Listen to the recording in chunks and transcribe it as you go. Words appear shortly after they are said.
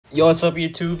Yo, what's up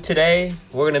YouTube? Today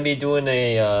we're gonna be doing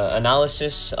a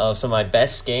analysis of some of my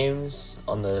best games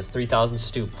on the 3000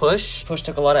 Stu push. Push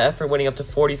took a lot of effort, winning up to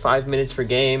 45 minutes per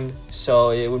game,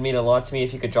 so it would mean a lot to me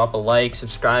if you could drop a like,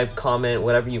 subscribe, comment,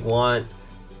 whatever you want.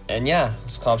 And yeah,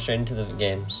 let's hop straight into the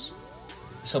games.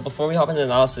 So before we hop into the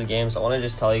analysis of the games, I want to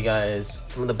just tell you guys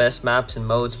some of the best maps and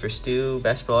modes for Stu,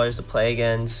 best brawlers to play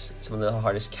against, some of the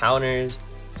hardest counters.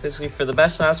 So basically, for the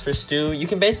best maps for Stu, you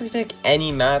can basically pick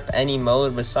any map, any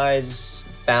mode besides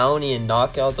Bounty and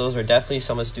Knockout. Those are definitely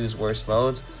some of Stu's worst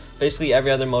modes. Basically,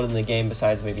 every other mode in the game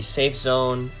besides maybe Safe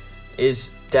Zone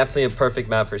is definitely a perfect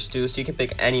map for Stu. So you can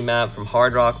pick any map from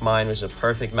Hard Rock Mine, which is a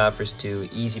perfect map for Stu.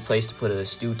 Easy place to put a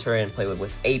Stu turret and play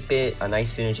with 8-Bit, a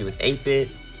nice synergy with 8-Bit.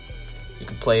 You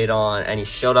can play it on any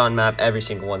Showdown map. Every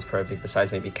single one's perfect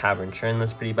besides maybe Cavern Churn,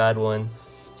 that's a pretty bad one.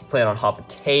 You can play it on Hot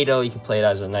Potato. You can play it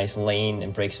as a nice lane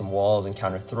and break some walls and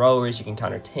counter throwers. You can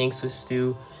counter tanks with Stu.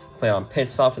 You can play it on Pit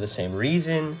Stop for the same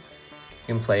reason. You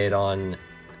can play it on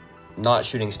not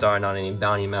Shooting Star, not any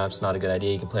bounty maps, not a good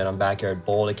idea. You can play it on Backyard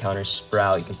Bull to counter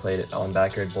Sprout. You can play it on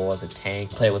Backyard Bull as a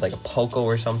tank. Play it with like a Poco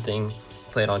or something.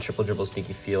 Play it on Triple Dribble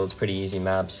Sneaky Fields. Pretty easy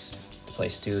maps to play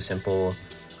Stu, simple.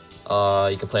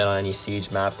 You can play it on any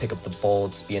siege map, pick up the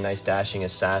bolts, be a nice dashing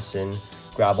assassin,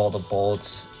 grab all the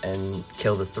bolts and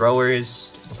kill the throwers.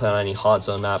 You can play on any hot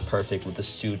zone map, perfect with the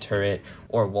Stu turret,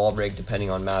 or wall break depending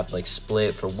on map, like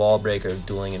Split for wall break or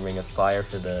Dueling and Ring of Fire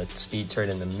for the speed turret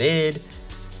in the mid.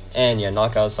 And yeah,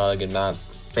 Knockout's not a good map.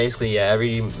 Basically, yeah,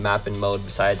 every map and mode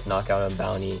besides Knockout and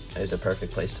Bounty is a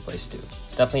perfect place to play Stu.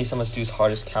 It's definitely some of Stu's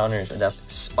hardest counters are definitely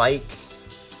Spike,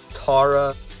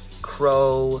 Tara,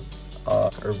 Crow,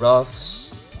 or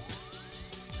Ruffs,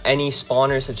 any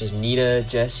spawners such as Nita,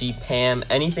 Jessie, Pam,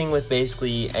 anything with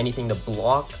basically anything to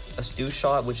block a Stu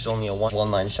shot, which is only a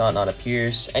one-line shot, not a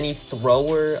pierce. Any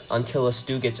thrower until a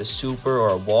Stu gets a super or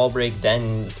a wall break,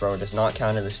 then the thrower does not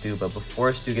counter the Stu, but before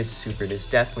a Stu gets a super, it is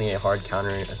definitely a hard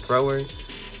counter, a thrower.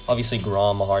 Obviously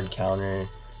Grom, a hard counter.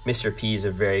 Mr. P is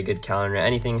a very good counter.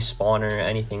 Anything spawner,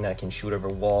 anything that can shoot over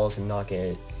walls and not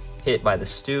get hit by the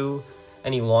Stu.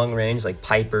 Any long range like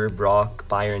Piper, Brock,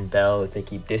 Byron, Bell, if they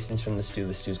keep distance from the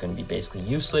Stu's going to be basically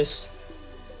useless.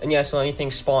 And yeah, so anything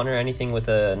spawner, anything with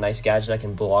a nice gadget that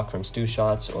can block from Stu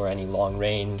shots or any long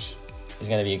range is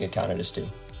going to be a good counter to Stu.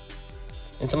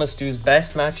 And some of Stu's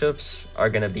best matchups are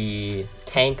going to be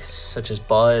tanks such as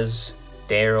Buzz,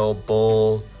 Daryl,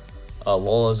 Bull.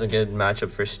 Lola's a good matchup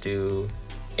for Stu.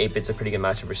 8-Bit's a pretty good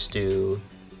matchup for Stu.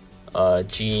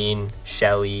 Jean,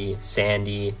 Shelly,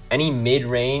 Sandy. Any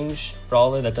mid-range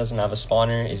brawler that doesn't have a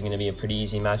spawner is going to be a pretty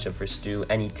easy matchup for Stu.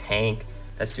 Any tank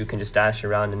that Stu can just dash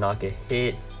around and not get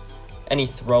hit. Any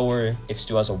thrower, if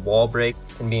Stu has a wall break,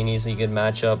 can be an easily good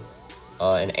matchup.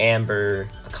 An Amber,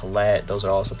 a Colette, those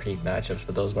are also pretty good matchups,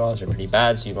 but those brawlers are pretty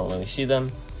bad, so you don't really see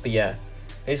them. But yeah,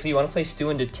 basically you want to play Stu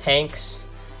into tanks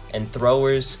and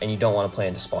throwers, and you don't want to play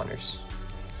into spawners.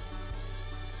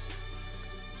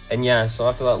 And yeah, so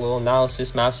after that little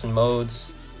analysis, maps and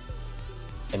modes,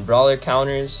 and brawler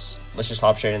counters, let's just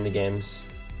hop straight into games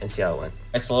and see how it went.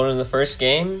 It's loaded in the first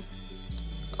game.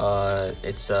 I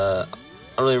don't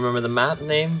really remember the map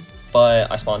name,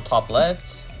 but I spawned top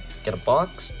left, get a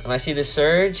box. And I see the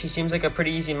Surge. He seems like a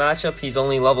pretty easy matchup. He's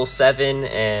only level 7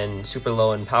 and super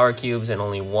low in power cubes and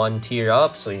only 1 tier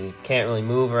up, so he can't really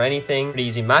move or anything. Pretty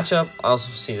easy matchup. I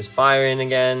also see this Byron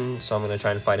again, so I'm going to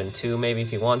try and fight him too, maybe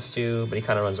if he wants to, but he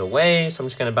kind of runs away, so I'm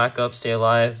just going to back up, stay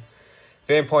alive.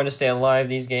 Very important to stay alive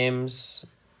these games.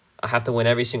 I have to win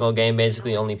every single game,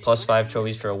 basically only +5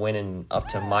 trophies for a win and up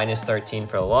to -13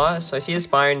 for a loss. So I see this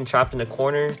Byron trapped in a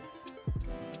corner,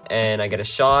 and I get a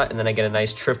shot, and then I get a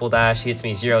nice triple dash. He hits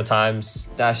me 0 times,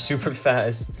 dash super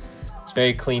fast. It's a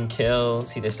very clean kill.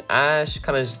 See this Ash,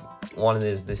 kind of wanted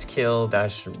this kill,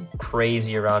 dash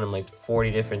crazy around him like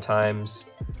 40 different times.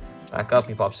 Back up,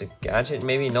 he pops a gadget,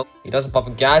 maybe, nope. He doesn't pop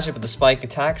a gadget, but the Spike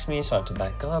attacks me, so I have to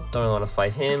back up. Don't really want to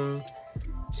fight him.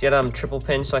 See that I'm triple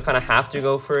pinned, so I kind of have to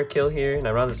go for a kill here, and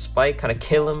I run the Spike, kind of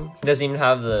kill him. He doesn't even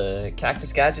have the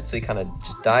Cactus gadget, so he kind of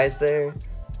just dies there.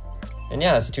 And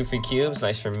yeah, that's 2 free cubes,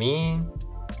 nice for me.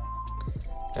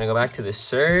 Gonna go back to the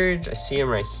Surge. I see him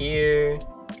right here.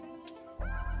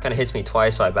 Kind of hits me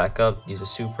twice, so I back up, use a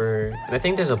super. And I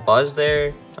think there's a Buzz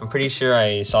there. I'm pretty sure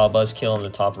I saw a Buzz kill on the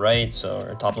top right,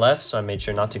 or top left, so I made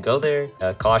sure not to go there.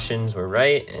 Cautions were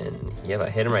right, and yeah, I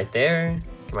hit him right there.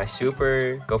 Get my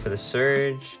super, go for the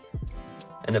Surge.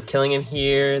 End up killing him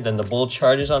here, then the Bull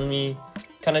charges on me.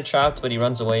 Kind of trapped, but he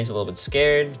runs away, he's a little bit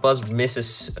scared. Buzz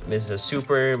misses a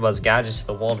super, Buzz gadgets to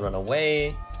the wall to run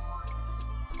away.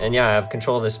 And yeah, I have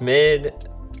control of this mid.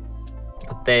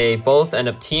 But they both end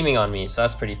up teaming on me, so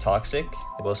that's pretty toxic.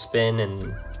 They both spin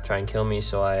and try and kill me,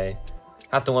 so I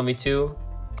have to 1v2.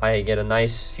 I get a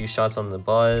nice few shots on the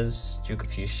Buzz, juke a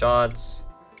few shots,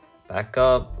 back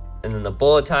up, and then the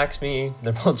Bull attacks me.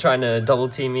 They're both trying to double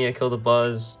team me. I kill the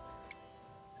Buzz,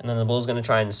 and then the Bull's gonna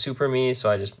try and super me,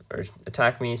 or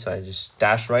attack me, so I just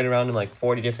dash right around him like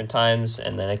 40 different times,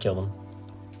 and then I killed him.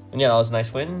 And yeah, that was a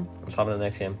nice win. Let's hop into the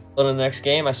next game. On the next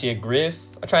game, I see a Griff.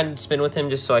 I try and spin with him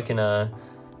just so I can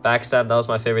backstab. That was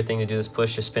my favorite thing to do, this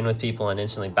push, just spin with people and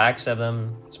instantly backstab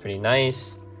them. It's pretty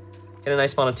nice. Get a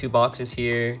nice spawn of 2 boxes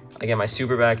here. I get my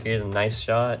super back here, a nice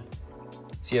shot.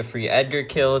 See a free Edgar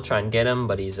kill, try and get him,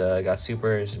 but he's got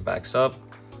supers and backs up.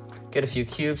 Get a few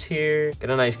cubes here. Get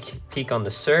a nice peek on the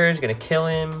Surge, gonna kill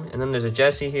him. And then there's a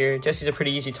Jessie here. Jessie's a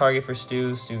pretty easy target for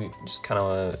Stu. Stu just kind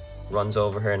of runs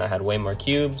over her, and I had way more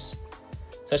cubes.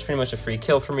 So that's pretty much a free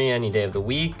kill for me any day of the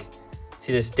week.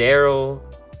 See this Daryl.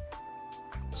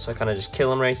 So I kind of just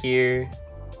kill him right here.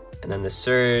 And then the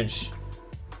Surge.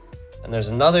 And there's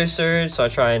another Surge, so I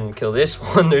try and kill this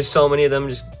one. There's so many of them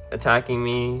just attacking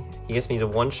me. He gets me to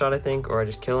 1 shot, I think, or I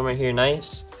just kill him right here.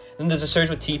 Nice. Then there's a Surge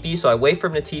with TP, so I wait for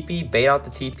him to TP, bait out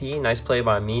the TP. Nice play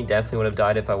by me. Definitely would have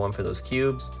died if I went for those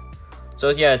cubes. So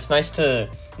yeah, it's nice to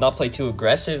not play too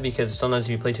aggressive, because sometimes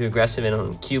if you play too aggressive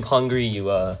and cube hungry,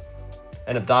 you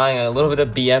end up dying. A little bit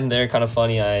of BM there, kind of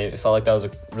funny. I felt like that was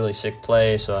a really sick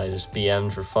play, so I just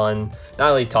BM'd for fun. Not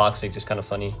really toxic, just kind of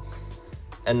funny.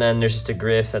 And then there's just a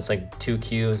Griff that's like 2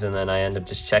 cubes, and then I end up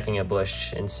just checking a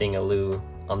bush and seeing a Lou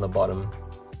on the bottom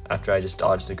after I just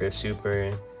dodged the Griff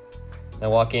super. I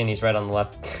walk in, he's right on the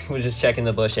left. We're just checking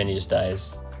the bush and he just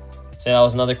dies. So that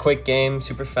was another quick game,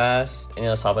 super fast. And yeah,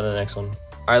 let's hop into the next one.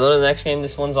 Alright, load to the next game.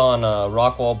 This one's on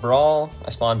Rockwall Brawl. I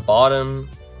spawned bottom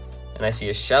and I see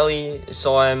a Shelly.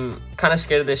 So I'm kind of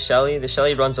scared of this Shelly. The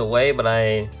Shelly runs away, but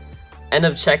I end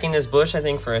up checking this bush, I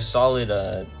think, for a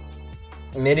solid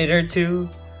minute or 2.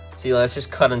 See, let's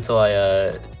just cut until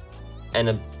I end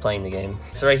up playing the game.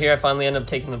 So right here, I finally end up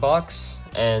taking the box,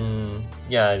 and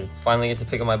yeah, I finally get to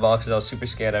pick up my boxes. I was super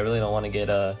scared. I really don't want to get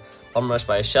bum rushed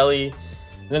by a Shelly.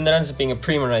 And then there ends up being a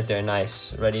Primo right there.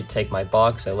 Nice, ready to take my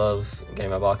box. I love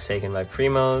getting my box taken by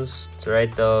Primos. It's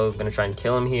alright though. Gonna try and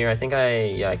kill him here. I think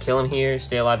I kill him here.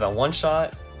 Stay alive at 1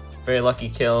 shot. Very lucky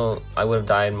kill. I would have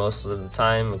died most of the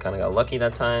time. I kind of got lucky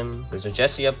that time. There's a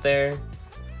Jessie up there.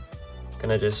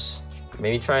 Gonna just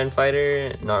maybe try and fight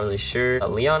her, not really sure. A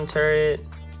Leon turret.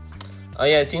 Oh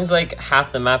yeah, it seems like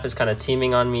half the map is kind of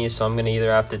teaming on me, so I'm gonna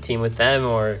either have to team with them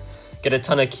or get a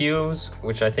ton of cubes,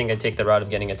 which I think I take the route of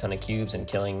getting a ton of cubes and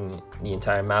killing the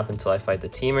entire map until I fight the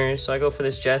teamers. So I go for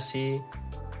this Jessie,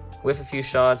 whiff a few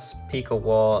shots, peek a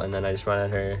wall, and then I just run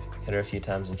at her, hit her a few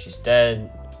times, and she's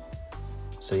dead.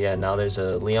 So yeah, now there's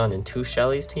a Leon and 2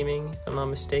 Shellys teaming, if I'm not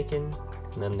mistaken.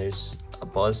 And then there's a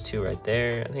Buzz too right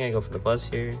there. I think I go for the Buzz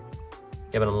here.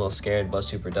 Yeah, but I'm a little scared. Buzz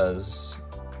super does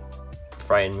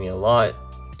frighten me a lot.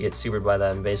 You get supered by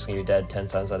that and basically you're dead 10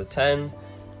 times out of 10.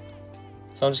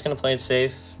 So I'm just going to play it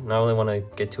safe. Not really want to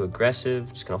get too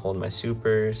aggressive. Just going to hold my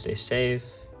super, stay safe,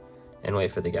 and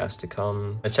wait for the gas to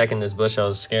come. I check in this bush. I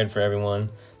was scared for everyone.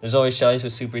 There's always Shellys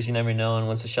with supers. You never know. And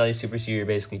once the Shelly supers you, you're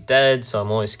basically dead. So I'm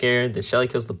always scared. The Shelly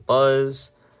kills the Buzz.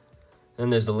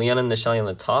 Then there's the Leon and the Shelly on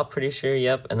the top, pretty sure.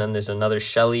 Yep. And then there's another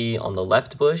Shelly on the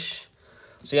left bush.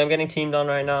 So yeah, I'm getting teamed on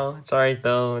right now. It's alright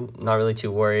though. Not really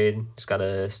too worried. Just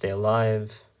gotta stay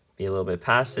alive. Be a little bit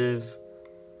passive.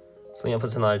 So Leon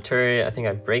puts another turret. I think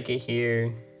I break it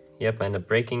here. Yep, I end up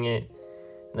breaking it.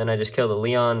 And then I just kill the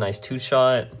Leon. Nice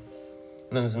 2-shot. And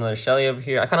then there's another Shelly over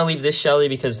here. I kind of leave this Shelly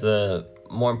because the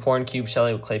more important cube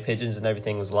Shelly with clay pigeons and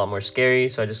everything was a lot more scary.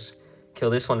 So I just kill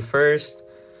this one first.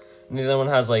 And the other one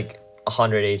has like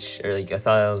 100 or like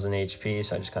 1,000 HP.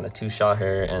 So I just kind of 2-shot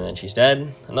her and then she's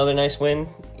dead. Another nice win.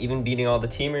 Even beating all the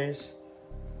teamers.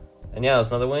 And yeah, it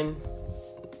was another win.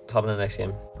 Hop into the next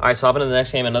game. Alright, so hop into the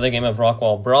next game. Another game of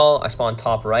Rockwall Brawl. I spawned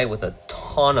top right with a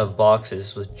ton of boxes.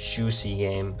 This was a juicy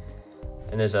game.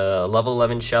 And there's a level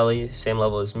 11 Shelly, same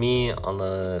level as me on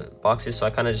the boxes. So I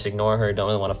kind of just ignore her. Don't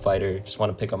really want to fight her. Just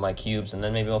want to pick up my cubes and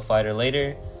then maybe I'll fight her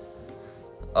later.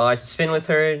 I spin with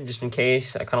her just in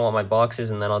case. I kind of want my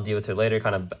boxes and then I'll deal with her later.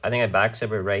 I think I backstab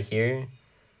her right here.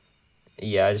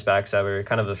 Yeah, I just backstab her.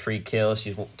 Kind of a free kill.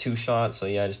 She's 2-shot. So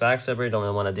yeah, I just backstab her. Don't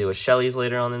really want to deal with Shellys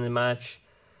later on in the match.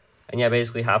 And yeah,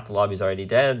 basically half the lobby's already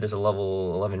dead. There's a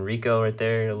level 11 Rico right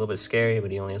there. A little bit scary,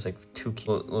 but he only has like 2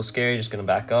 kills. A little scary, just gonna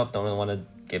back up. Don't really want to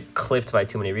get clipped by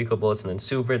too many Rico bullets. And then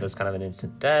super, that's kind of an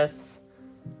instant death.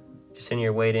 Just sitting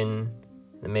here waiting.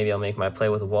 Then maybe I'll make my play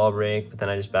with a wall break, but then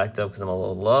I just backed up because I'm a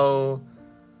little low.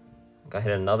 Got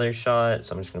hit another shot,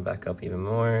 so I'm just gonna back up even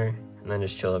more. And then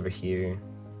just chill over here.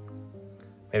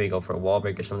 Maybe go for a wall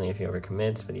break or something if he ever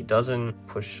commits, but he doesn't.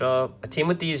 Push up. A team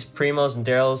with these Primos and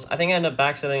Darryls, I think I end up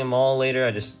backsetting them all later.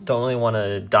 I just don't really want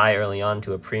to die early on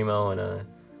to a Primo and a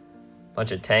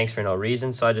bunch of tanks for no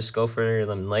reason, so I just go for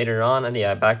them later on. And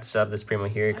yeah, I backstab this Primo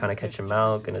here, kind of catch him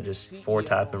out, gonna just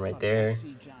 4-tap him right there.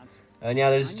 And yeah,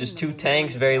 there's just 2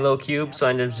 tanks, very low cube, so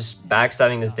I ended up just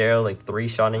backstabbing this Darryl, like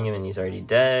 3-shotting him, and he's already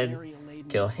dead.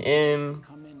 Kill him.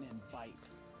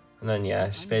 And then yeah,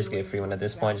 it's basically a free one at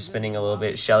this point, just spinning a little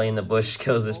bit. Shelly in the bush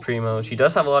kills this Primo. She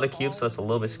does have a lot of cubes, so that's a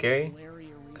little bit scary.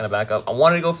 Kind of back up. I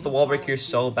wanted to go for the wall break here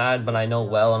so bad, but I know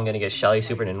well I'm gonna get Shelly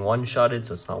supered and one-shotted,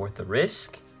 so it's not worth the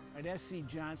risk.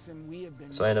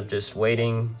 So I end up just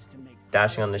waiting,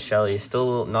 dashing on the Shelly.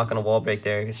 Still not gonna wall break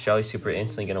there because Shelly's super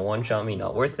instantly gonna one-shot me,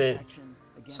 not worth it.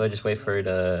 So I just wait for her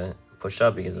to push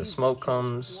up because the smoke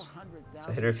comes. So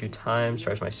I hit her a few times,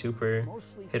 charge my super,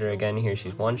 hit her again here,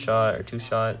 she's 1-shot or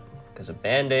 2-shot because of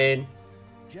band-aid.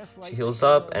 She heals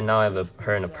up, and now I have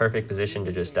her in a perfect position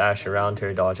to just dash around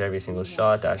her, dodge every single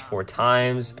shot, dash 4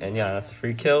 times, and yeah, that's a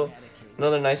free kill.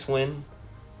 Another nice win.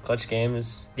 Clutch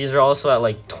games. These are also at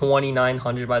like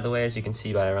 2,900 by the way, as you can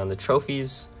see by around the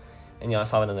trophies. And yeah,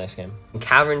 let's hop into the next game.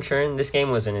 Cavern Churn. This game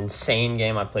was an insane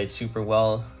game. I played super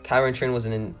well. Cavern Churn was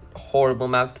an horrible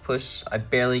map to push. I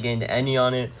barely gained any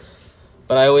on it,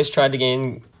 but I always tried to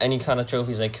gain any kind of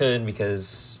trophies I could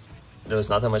because there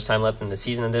was not that much time left in the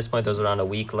season at this point. There was around a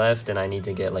week left, and I need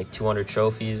to get like 200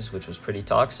 trophies, which was pretty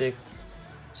toxic.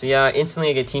 So yeah, instantly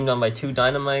I get teamed on by 2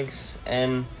 Dynamites,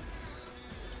 and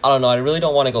I don't know, I really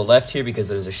don't want to go left here because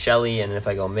there's a Shelly, and if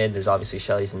I go mid, there's obviously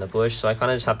Shelly's in the bush, so I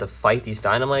kind of just have to fight these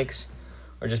Dynamites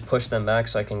or just push them back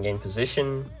so I can gain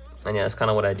position. And yeah, that's kind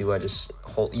of what I do. I just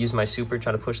use my super,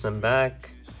 try to push them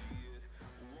back,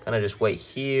 kind of just wait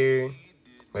here,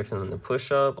 wait for them to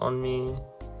push up on me,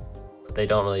 but they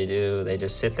don't really do. They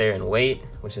just sit there and wait,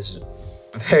 which is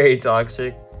very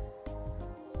toxic.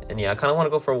 And yeah, I kind of want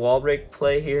to go for a wall break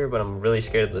play here, but I'm really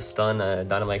scared of the stun,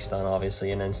 Dynamite stun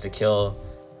obviously, and then insta-kill.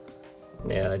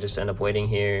 Yeah, I just end up waiting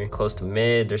here close to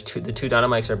mid. There's the two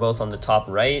Dynamites are both on the top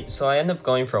right, so I end up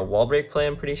going for a wall break play,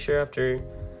 I'm pretty sure, after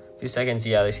a few seconds.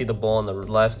 Yeah, they see the bull on the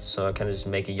left, so I kind of just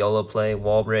make a YOLO play,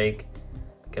 wall break,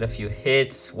 get a few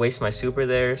hits, waste my super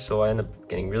there, so I end up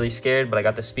getting really scared, but I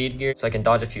got the speed gear, so I can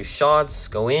dodge a few shots,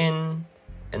 go in,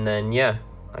 and then yeah,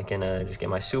 I can just get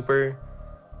my super,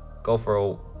 go for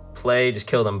a play, just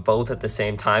kill them both at the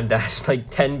same time, dash like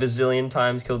 10 bazillion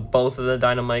times, killed both of the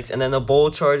Dynamites, and then the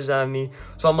bull charges at me,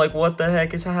 so I'm like, what the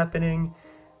heck is happening?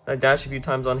 I dash a few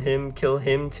times on him, kill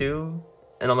him too,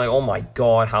 and I'm like, oh my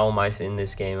god, how am I in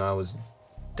this game? I was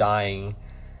dying.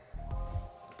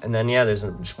 And then yeah, there's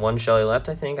just 1 Shelly left,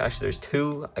 I think. Actually, there's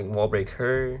 2. I can wall break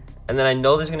her, and then I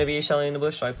know there's gonna be a Shelly in the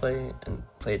bush, so I play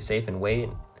it safe and wait,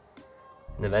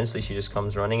 and eventually she just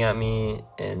comes running at me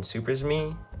and supers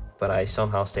me, but I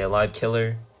somehow stay alive, kill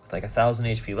her with like 1,000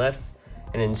 HP left.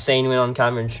 An insane win on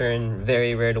Cavern Churn.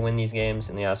 Very rare to win these games.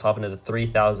 And yeah, let's hop into the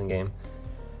 3,000 game.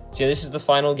 So yeah, this is the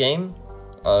final game.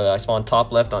 I spawned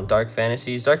top left on Dark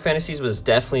Fantasies. Dark Fantasies was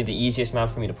definitely the easiest map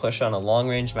for me to push on, a long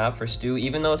range map for Stu,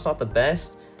 even though it's not the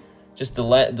best. Just the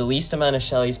least amount of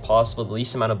Shellys possible, the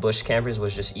least amount of bush campers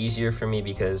was just easier for me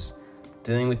because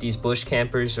dealing with these bush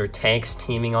campers or tanks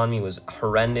teaming on me was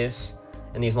horrendous.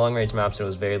 In these long-range maps, there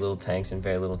was very little tanks and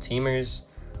very little teamers.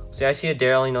 So yeah, I see a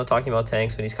Darryl, you know, talking about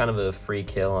tanks, but he's kind of a free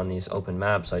kill on these open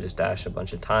maps, so I just dash a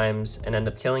bunch of times and end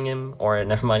up killing him. Or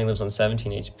never mind, he lives on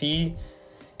 17 HP.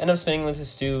 End up spinning with his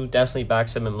Stu, definitely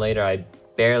backstab him later. I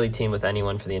barely teamed with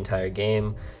anyone for the entire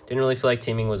game. Didn't really feel like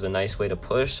teaming was a nice way to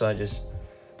push, so I just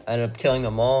ended up killing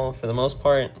them all for the most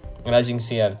part. And as you can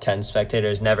see, I have 10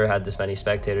 spectators, never had this many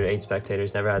spectators, 8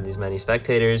 spectators, never had these many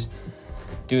spectators,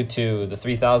 due to the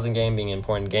 3,000 game being an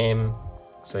important game.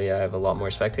 So yeah, I have a lot more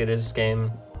spectators this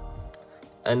game.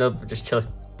 End up just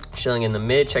chilling in the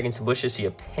mid, checking some bushes, see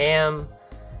a Pam.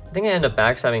 I think I end up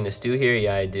backstabbing the Stu here.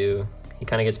 Yeah, I do. He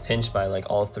kind of gets pinched by like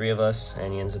all 3 of us,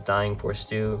 and he ends up dying. Poor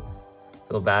Stu.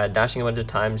 Feel bad. Dashing a bunch of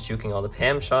times, juking all the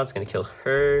Pam shots, gonna kill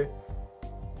her.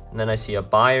 And then I see a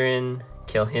Byron,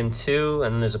 kill him too.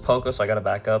 And then there's a Poco, so I gotta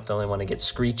back up. Don't really want to get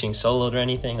screeching soloed or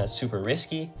anything. That's super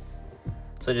risky.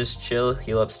 So just chill,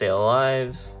 heal up, stay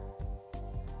alive.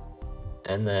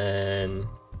 And then,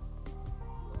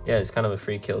 yeah, it's kind of a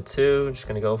free kill too. Just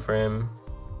gonna go for him.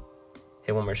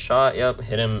 Hit 1 more shot, yep,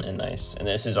 hit him, and nice. And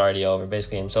this is already over,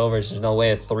 basically game's over. There's no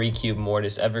way a 3-cube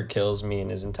Mortis ever kills me in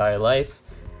his entire life.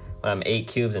 When I'm 8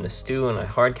 cubes in a Stu and I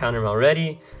hard counter him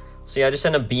already. So yeah, I just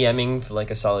end up BMing for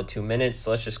like a solid 2 minutes. So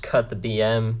let's just cut the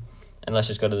BM and let's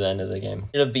just go to the end of the game.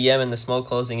 End up BM and the smoke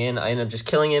closing in. I end up just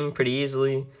killing him pretty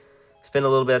easily. Spin a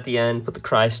little bit at the end, put the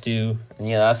cry Stu, and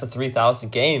yeah, that's the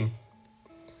 3,000 game.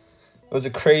 It was a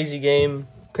crazy game,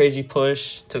 crazy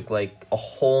push. Took like a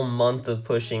whole month of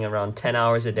pushing, around 10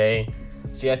 hours a day.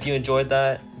 So yeah, if you enjoyed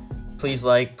that, please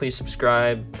like, please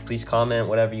subscribe, please comment,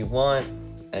 whatever you want.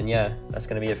 And yeah, that's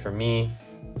gonna be it for me.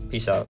 Peace out.